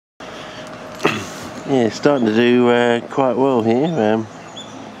Yeah, starting to do quite well here.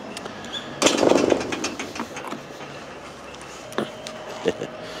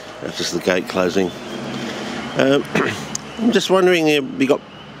 That's just the gate closing. I'm just wondering, we got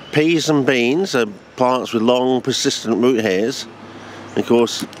peas and beans, plants with long persistent root hairs. Of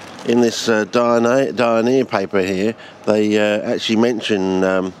course, in this Dioneer paper here, they actually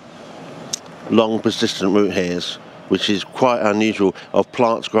mention long persistent root hairs, which is quite unusual of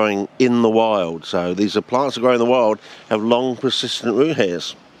plants growing in the wild. So these are plants that grow in the wild, have long persistent root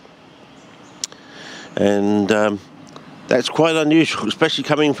hairs. And that's quite unusual, especially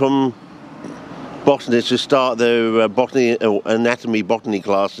coming from botanists who start their botany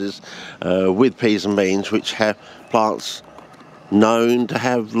classes with peas and beans, which have plants known to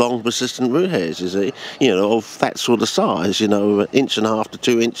have long persistent root hairs, of that sort of size, 1.5 inches to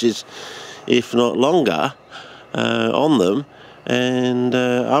 2 inches, if not longer, on them. And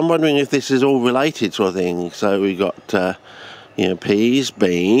I'm wondering if this is all related sort of thing. So we got peas,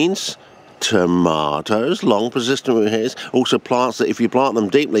 beans, tomatoes, long persistent root hairs, also plants that if you plant them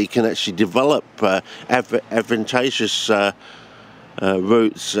deeply can actually develop advantageous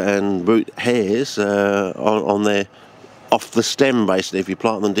roots and root hairs on their off the stem, basically, if you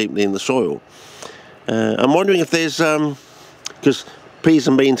plant them deeply in the soil. I'm wondering if there's because peas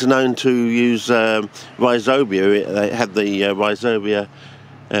and beans are known to use rhizobia. They have the rhizobia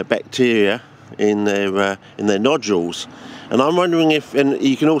bacteria in their nodules. And I'm wondering if, and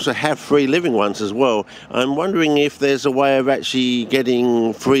you can also have free living ones as well. I'm wondering if there's a way of actually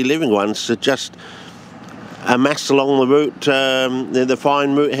getting free living ones to just amass along the root, the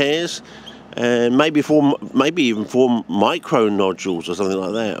fine root hairs, and maybe even form micro nodules or something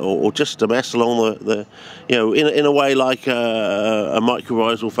like that, or just amass along in a way like a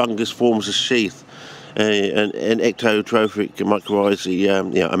mycorrhizal fungus forms a sheath. An ectotrophic mycorrhizae,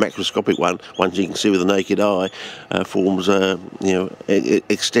 a macroscopic ones you can see with the naked eye, forms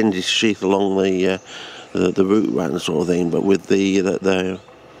extended sheath along the root run sort of thing, but with the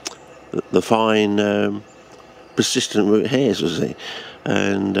fine persistent root hairs, you see.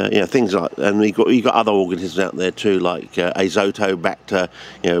 And things like, and you got other organisms out there too, like Azotobacter.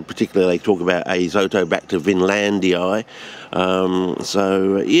 Particularly they talk about Azotobacter vinlandii.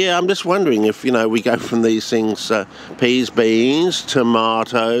 So yeah, I'm just wondering if we go from these things, peas, beans,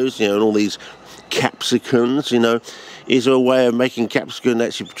 tomatoes, and all these capsicums. Is there a way of making capsicum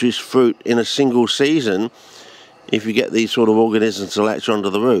actually produce fruit in a single season? If you get these sort of organisms to latch onto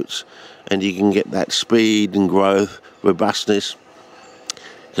the roots, and you can get that speed and growth, robustness.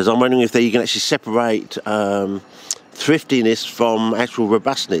 Because I'm wondering if you can actually separate thriftiness from actual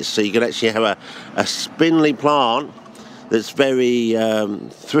robustness. So you can actually have a spindly plant that's very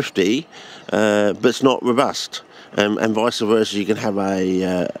thrifty, but it's not robust. And vice versa, you can have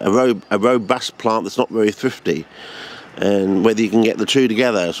a robust plant that's not very thrifty. And whether you can get the two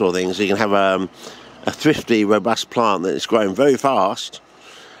together sort of thing. So you can have a thrifty, robust plant that is growing very fast,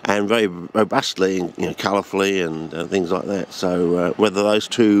 and very robustly, colourfully and things like that. So whether those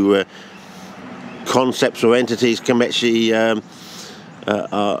two concepts or entities can actually are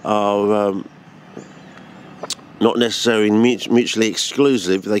not necessarily mutually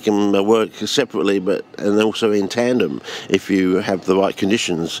exclusive. They can work separately, and also in tandem if you have the right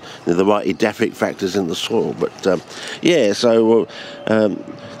conditions, the right edaphic factors in the soil. But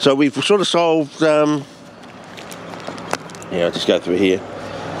so we've sort of solved. I'll just go through here.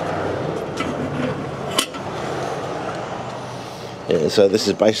 Yeah, so this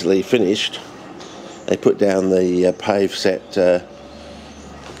is basically finished. They put down the pave set.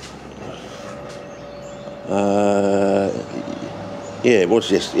 It was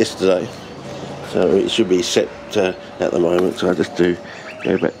yesterday, so it should be set at the moment. So I just do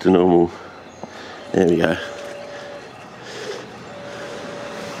go back to normal. There we go.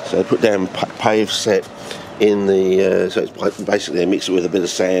 So they put down pave set in the. So it's basically a mix it with a bit of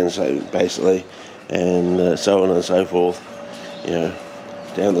sand. So basically, and so on and so forth.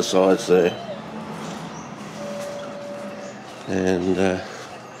 Down the sides there, and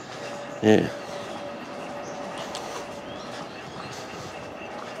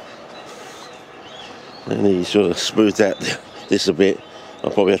and he sort of smoothed out this a bit.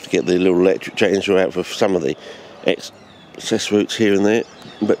 I'll probably have to get the little electric chainsaw out for some of the excess roots here and there,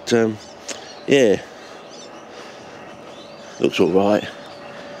 but looks all right.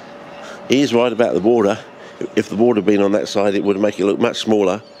 He is right about the border. If the border had been on that side, it would make it look much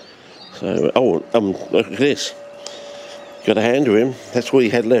smaller. So, look at this. Got a hand to him. That's what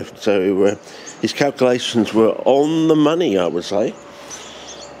he had left. So his calculations were on the money, I would say.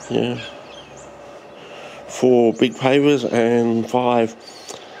 4 big pavers and 5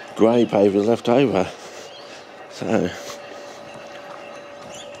 grey pavers left over.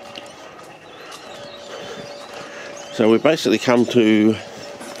 So we've basically come to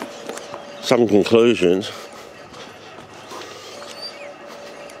some conclusions.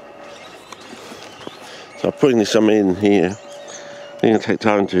 So I'm putting some in here. It's going to take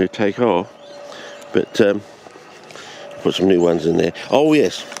time to take off, but put some new ones in there. Oh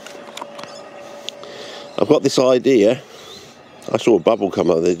yes, I've got this idea. I saw a bubble come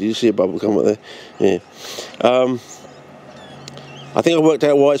up there. Did you see a bubble come up there? Yeah. I think I worked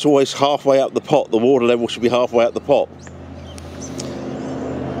out why it's always halfway up the pot. The water level should be halfway up the pot.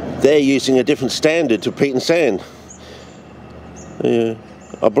 They're using a different standard to peat and sand.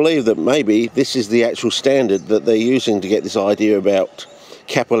 I believe that maybe this is the actual standard that they're using to get this idea about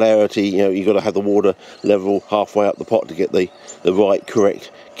capillarity. You know, you've got to have the water level halfway up the pot to get the right,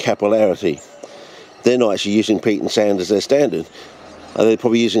 correct capillarity. They're not actually using peat and sand as their standard. They're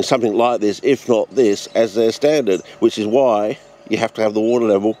probably using something like this, if not this, as their standard, which is why you have to have the water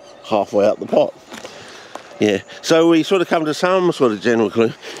level halfway up the pot. Yeah, so we sort of come to some sort of general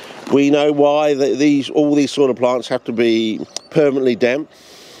clue. We know why all these sort of plants have to be permanently damp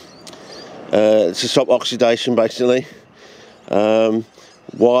to stop oxidation, basically.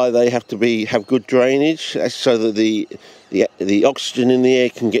 Why they have to have good drainage, so that the oxygen in the air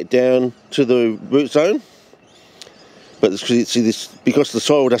can get down to the root zone. But see, because the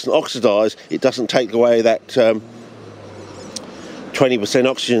soil doesn't oxidise, it doesn't take away that 20%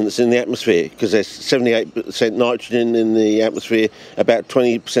 oxygen that's in the atmosphere, because there's 78% nitrogen in the atmosphere, about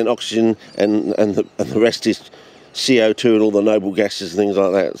 20% oxygen, and the rest is CO2 and all the noble gases and things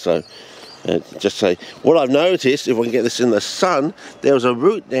like that. So just say, what I've noticed, if I can get this in the sun, there was a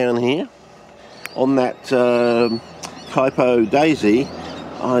root down here on that Kaipo daisy.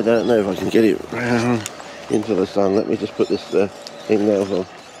 I don't know if I can get it round into the sun. Let me just put this thing now on.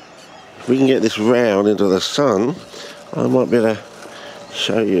 If we can get this round into the sun, I might be able to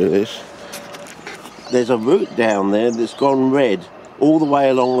show you this. There's a root down there that's gone red all the way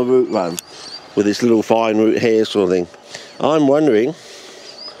along the root run with this little fine root hair sort of thing. I'm wondering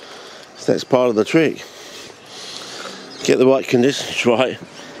if that's part of the trick. Get the right conditions right,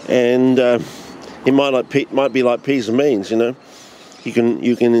 and it might be like peas and beans. You know, you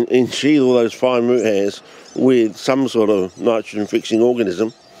can ensheathe all those fine root hairs with some sort of nitrogen fixing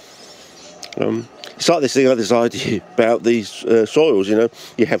organism. It's like this idea about these soils. You know,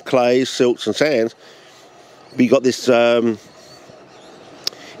 you have clays, silts and sands, but you got this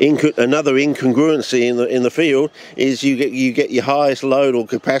another incongruency in the field is you get your highest load or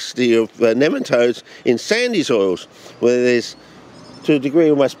capacity of nematodes in sandy soils, where there's, to a degree,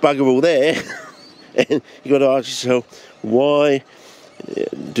 almost bugger all there. And you've got to ask yourself, why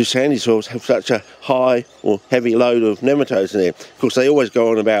do sandy soils have such a high or heavy load of nematodes in there? Of course, they always go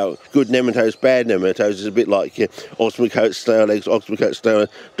on about good nematodes, bad nematodes. It's a bit like osmocote, stale eggs, osmocote, stale.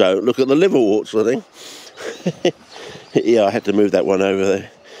 Don't look at the liverwort sort of thing. Yeah, I had to move that one over there.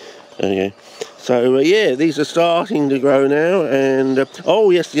 Okay. So yeah, these are starting to grow now. And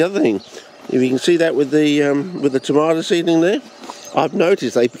oh yes, the other thing, if you can see that with the tomato seedling there, I've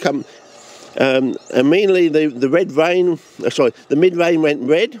noticed they become immediately the mid vein went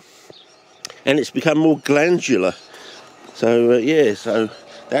red, and it's become more glandular. So yeah, so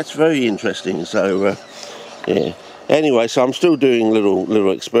that's very interesting. So yeah. Anyway, so I'm still doing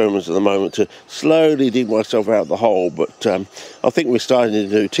little experiments at the moment to slowly dig myself out of the hole, but I think we're starting to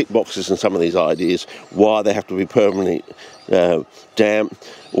do tick boxes in some of these ideas. Why they have to be permanently damp,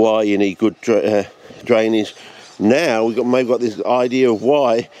 why you need good drainage. Now maybe got this idea of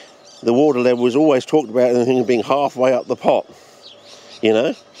why the water level is always talked about as being halfway up the pot, you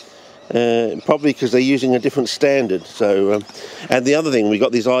know. Probably because they're using a different standard. So, and the other thing, we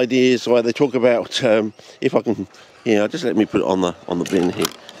got these ideas where they talk about, if I can, just let me put it on the bin here.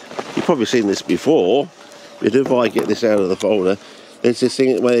 You've probably seen this before, but if I get this out of the folder, there's this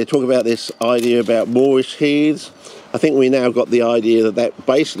thing where they talk about this idea about moorish heaths. I think we now got the idea that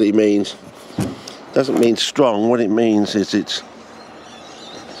basically doesn't mean strong. What it means is it's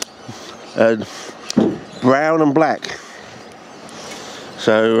brown and black.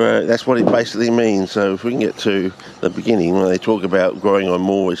 So that's what it basically means. So if we can get to the beginning, when they talk about growing on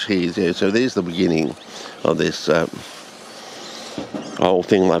moorish heaths, yeah, so there's the beginning of this whole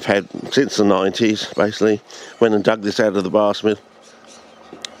thing I've had since the 90s, basically. Went and dug this out of the bathsmith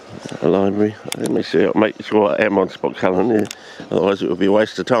library. Let me see, I'll make sure I am on spot calendar, otherwise it would be a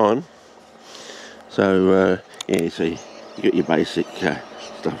waste of time. So yeah, so you got your basic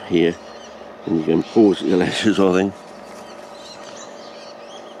stuff here, and you can pause at your leisure sort of thing.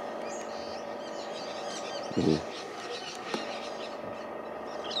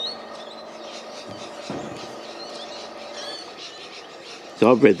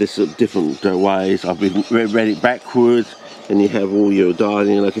 So I've read this different ways. I've read it backwards, and you have all your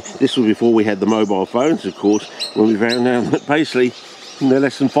dialing. Like, this was before we had the mobile phones, of course, when we found out that basically they're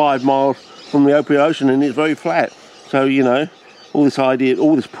less than 5 miles from the open ocean, and it's very flat. So, you know, all this idea,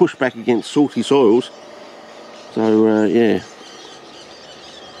 all this pushback against salty soils. So, yeah.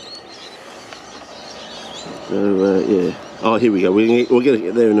 So, yeah. Oh, here we go. We're going to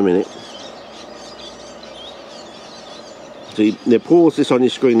get there in a minute. So now pause this on your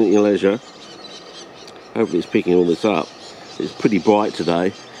screen at your leisure. Hopefully it's picking all this up. It's pretty bright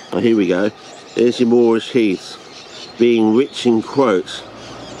today. Oh, here we go. There's your Moorish heaths, being rich in quotes.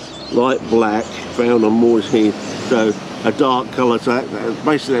 Light black, found on Moorish heath. So a dark colour, so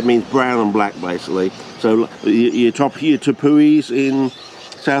basically that means brown and black, basically. So your tapuis in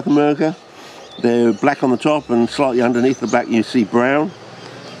South America, they're black on the top, and slightly underneath the black you see brown.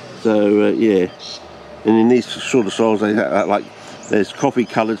 So yeah. And in these sort of soils, they have, like, there's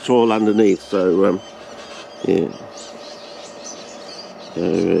coffee-coloured soil underneath. So yeah.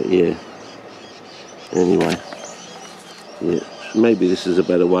 So yeah. Anyway, yeah. Maybe this is a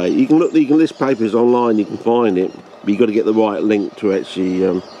better way. You can look. This paper is online. You can find it, but you've got to get the right link to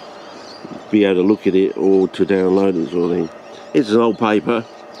actually be able to look at it or to download it, sort of thing. It's an old paper.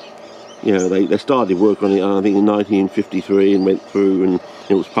 You know, they started work on it, I think, in 1953, and went through, and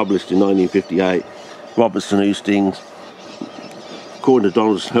it was published in 1958. Robertson Oostings, according to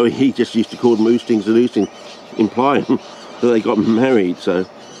Donald Snow, he just used to call them Oostings and Oostings, implying that they got married. So,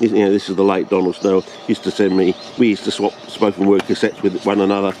 you know, this is the late Donald Snow. Used to send me, we used to swap spoken word cassettes with one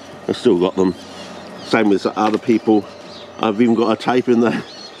another. I've still got them. Same with other people. I've even got a tape in the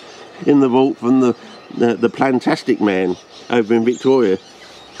vault from the Plantastic Man over in Victoria.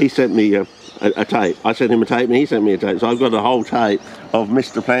 He sent me a tape. I sent him a tape and he sent me a tape. So I've got a whole tape of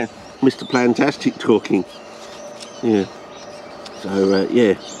Mr. Plantastic talking. Yeah. So,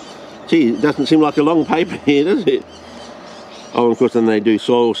 yeah. Gee, it doesn't seem like a long paper here, does it? Oh, and of course, then they do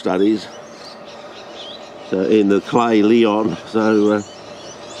soil studies. So, in the clay Leon. So,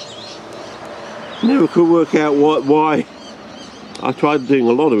 never could work out why. I tried doing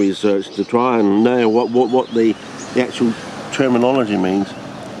a lot of research to try and know what the actual terminology means.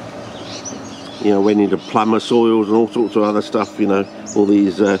 You know, went into plumber soils and all sorts of other stuff, you know, all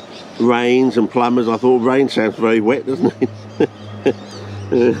these rains and plumbers. I thought rain sounds very wet, doesn't it? I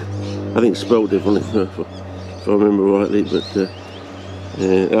think it's spelled differently, if I remember rightly, but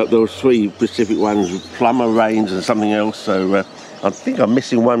there were 3 specific ones, plumber, rains and something else, so I think I'm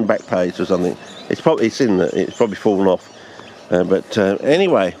missing one back page or something. It's probably fallen off. But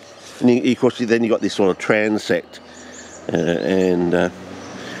anyway, and of course then you got this sort of transect, and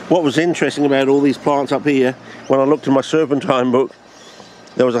what was interesting about all these plants up here, when I looked in my serpentine book,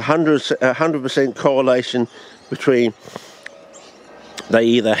 there was 100% correlation between they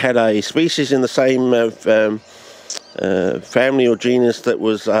either had a species in the same family or genus that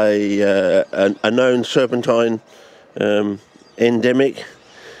was a known serpentine endemic.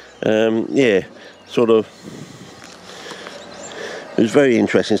 Yeah, sort of. It was very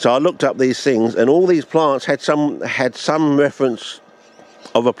interesting. So I looked up these things, and all these plants had some reference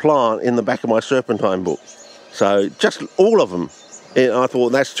of a plant in the back of my serpentine book. So just all of them. And I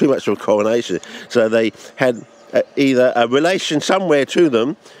thought that's too much of a correlation. So they had either a relation somewhere to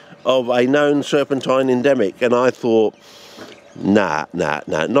them of a known serpentine endemic, and I thought, nah, not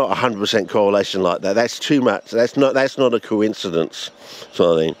 100% correlation like that. That's too much. That's not a coincidence,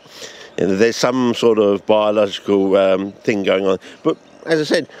 sort of thing. And there's some sort of biological thing going on. But as I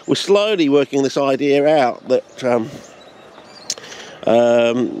said, we're slowly working this idea out that,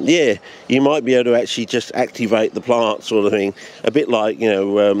 yeah, you might be able to actually just activate the plant, sort of thing. A bit like, you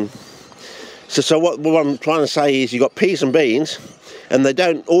know, so what I'm trying to say is you've got peas and beans, and they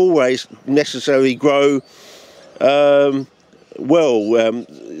don't always necessarily grow well.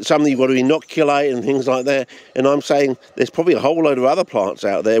 Some you've got to inoculate and things like that, and I'm saying there's probably a whole load of other plants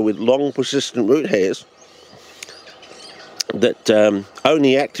out there with long persistent root hairs that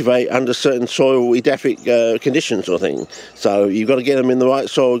only activate under certain soil edaphic conditions or thing. So you've got to get them in the right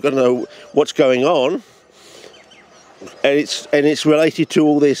soil, you've got to know what's going on, and it's related to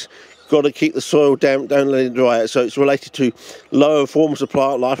all this. Got to keep the soil damp, don't let it dry out. So it's related to lower forms of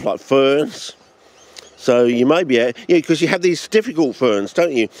plant life like ferns. So you may be, yeah, because you have these difficult ferns,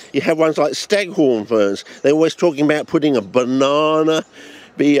 don't you? You have ones like staghorn ferns. They're always talking about putting a banana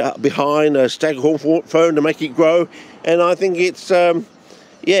behind a staghorn fern to make it grow. And I think it's,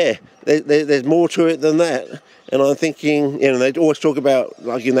 yeah, there's more to it than that. And I'm thinking, you know, they always talk about,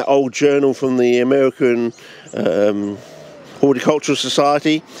 like in that old journal from the American Horticultural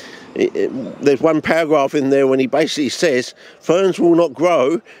Society, there's one paragraph in there when he basically says ferns will not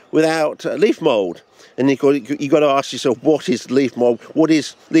grow without leaf mould. And you've got to ask yourself, what is leaf mould? What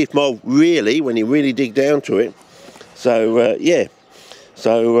is leaf mould really, when you really dig down to it? So, yeah.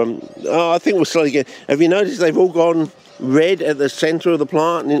 So, I think we're slowly getting... Have you noticed they've all gone red at the centre of the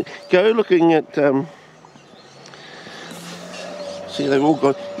plant? And go looking at... see, they've all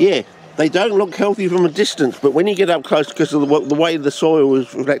gone... Yeah, they don't look healthy from a distance, but when you get up close, because of the way the soil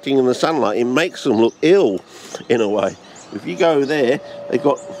is reflecting in the sunlight, it makes them look ill, in a way. If you go there, they've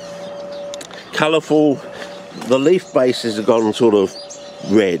got... colourful, the leaf bases have gone sort of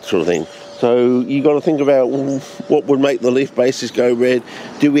red, sort of thing. So you got to think about what would make the leaf bases go red.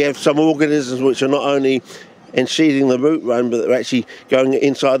 Do we have some organisms which are not only ensheathing the root run, but they're actually going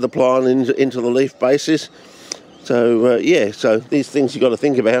inside the plant into the leaf bases? So yeah, so these things you got to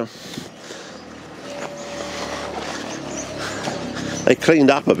think about. They cleaned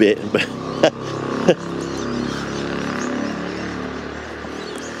up a bit, but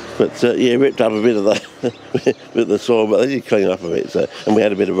yeah, ripped up a bit of the soil, but they did clean up a bit. So, and we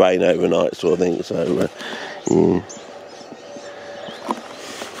had a bit of rain overnight, sort of thing. So,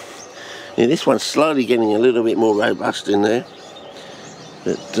 yeah, this one's slowly getting a little bit more robust in there.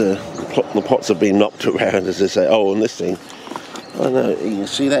 But the pots have been knocked around, as they say. Oh, and this thing, I know you can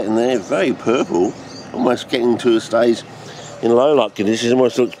see that in there, very purple, almost getting to a stage in low light conditions,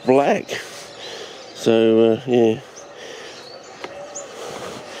 almost looks black. So, yeah.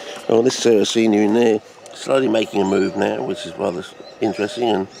 Oh, this Sarracenia in there, slowly making a move now, which is rather interesting,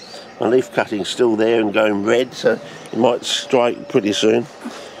 and my leaf cutting's still there and going red, so it might strike pretty soon.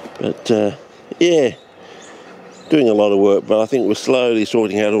 But yeah, doing a lot of work, but I think we're slowly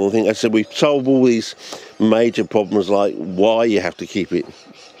sorting out all the things. I said we've solved all these major problems, like why you have to keep it,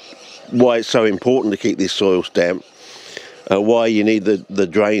 why it's so important to keep this soil damp, why you need the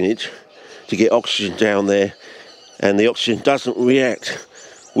drainage to get oxygen down there, and the oxygen doesn't react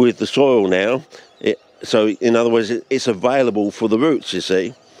with the soil now. So in other words, it's available for the roots, you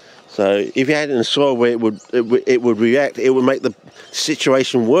see. So if you had it in a soil where it would react, it would make the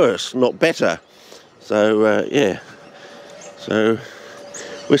situation worse, not better. So yeah, so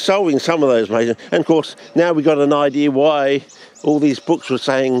we're solving some of those major, and of course now we've got an idea why all these books were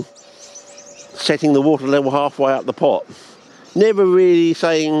saying setting the water level halfway up the pot. Never really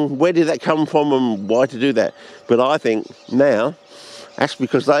saying where did that come from and why to do that. But I think now that's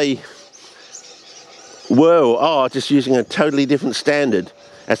because they were or are just using a totally different standard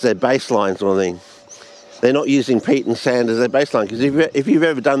as their baseline sort of thing. They're not using peat and sand as their baseline, because if you've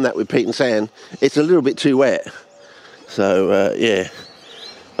ever done that with peat and sand, it's a little bit too wet. So yeah.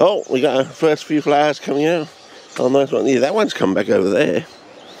 Oh, we got our first few flowers coming out. Oh, nice one. Yeah, that one's come back over there.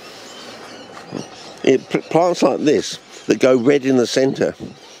 Yeah, plants like this that go red in the centre.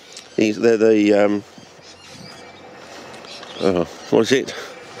 They're the oh, what is it?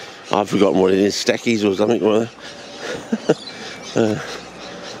 I've forgotten what it is. Stackies or something.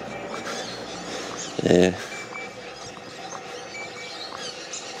 Yeah.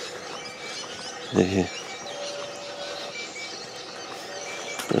 Yeah.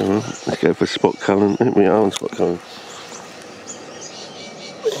 Let's go for spot colour. We are on spot colour.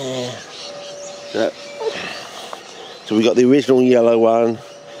 So we got the original yellow one.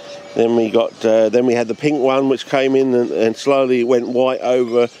 Then we got, then we had the pink one, which came in and slowly went white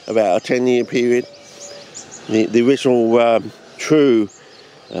over about a 10-year period. The original true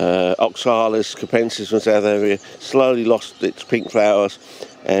Oxalis capensis from South Africa slowly lost its pink flowers,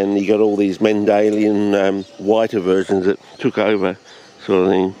 and you got all these Mendelian whiter versions that took over, sort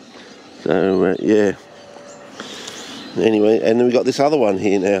of thing. So yeah. Anyway, and then we got this other one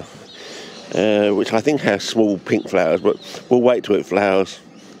here now, which I think has small pink flowers, but we'll wait till it flowers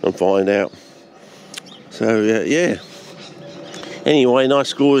and find out. So yeah. Anyway,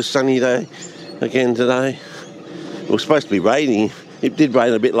 nice glorious sunny day again today. It was supposed to be raining. It did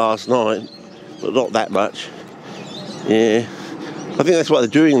rain a bit last night, but not that much. Yeah, I think that's what they're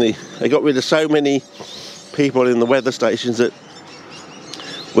doing. They got rid of so many people in the weather stations that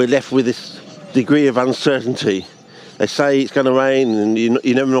we're left with this degree of uncertainty. They say it's going to rain, and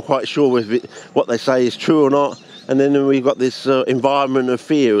you're never quite sure if what they say is true or not. And then we've got this environment of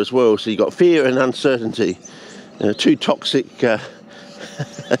fear as well. So you've got fear and uncertainty, two toxic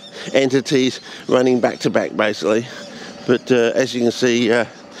entities running back to back, basically. But as you can see,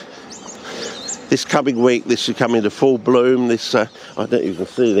 this coming week, this should come into full bloom. This, I don't know if you can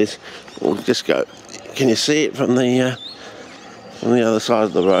see this. We'll just go. Can you see it from the other side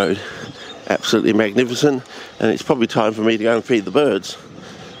of the road? Absolutely magnificent. And it's probably time for me to go and feed the birds.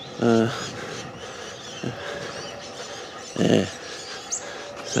 Yeah.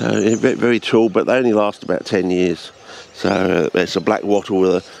 So very tall, but they only last about 10 years. So it's a black wattle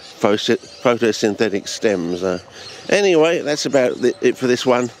with a photosynthetic stems. Anyway, that's about it for this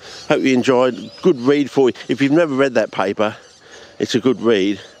one. Hope you enjoyed. Good read for you. If you've never read that paper, it's a good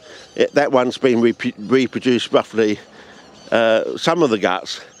read. That one's been reproduced roughly, some of the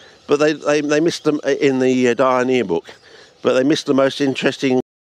guts, but they missed them in the Dioneer book, but they missed the most interesting